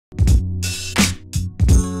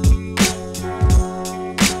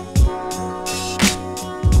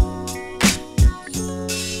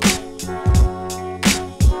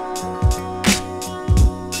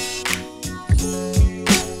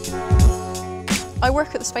I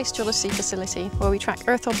work at the Space Geodesy Facility where we track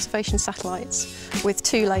Earth observation satellites with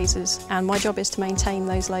 2 lasers, and my job is to maintain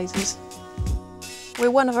those lasers.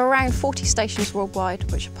 We're one of around 40 stations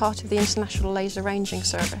worldwide which are part of the International Laser Ranging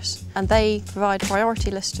Service, and they provide a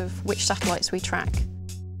priority list of which satellites we track.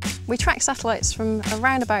 We track satellites from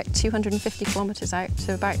around about 250 kilometres out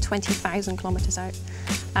to about 20,000 kilometres out,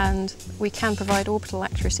 and we can provide orbital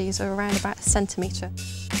accuracies of around about a centimetre.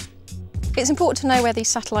 It's important to know where these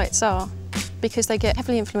satellites are because they get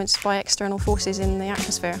heavily influenced by external forces in the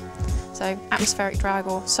atmosphere, so atmospheric drag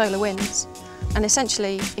or solar winds. And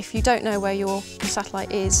essentially, if you don't know where your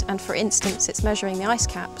satellite is, and for instance it's measuring the ice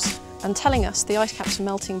caps and telling us the ice caps are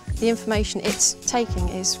melting, the information it's taking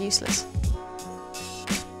is useless.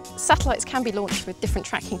 Satellites can be launched with different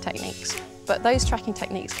tracking techniques, but those tracking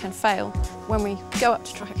techniques can fail. When we go up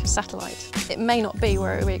to track a satellite, it may not be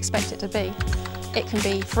where we expect it to be. It can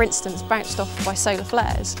be, for instance, bounced off by solar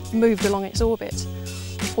flares, moved along its orbit,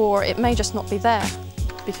 or it may just not be there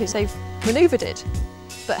because they've manoeuvred it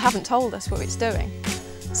but haven't told us what it's doing.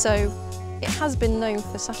 So it has been known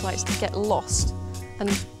for satellites to get lost, and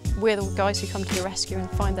we're the guys who come to the rescue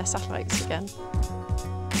and find their satellites again.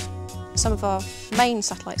 Some of our main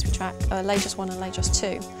satellites we track are Ecologist 1 and Ecologist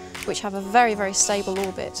 2, which have a very, very stable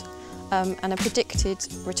orbit and a predicted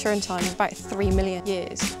return time of about 3 million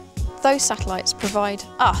years. Those satellites provide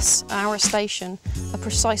us, our station, a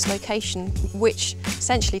precise location which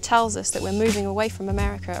essentially tells us that we're moving away from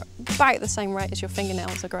America about the same rate as your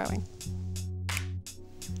fingernails are growing.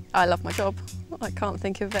 I love my job. I can't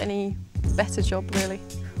think of any better job really.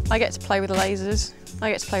 I get to play with lasers, I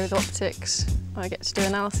get to play with optics, I get to do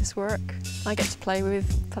analysis work, I get to play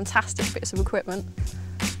with fantastic bits of equipment.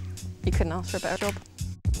 You couldn't ask for a better job.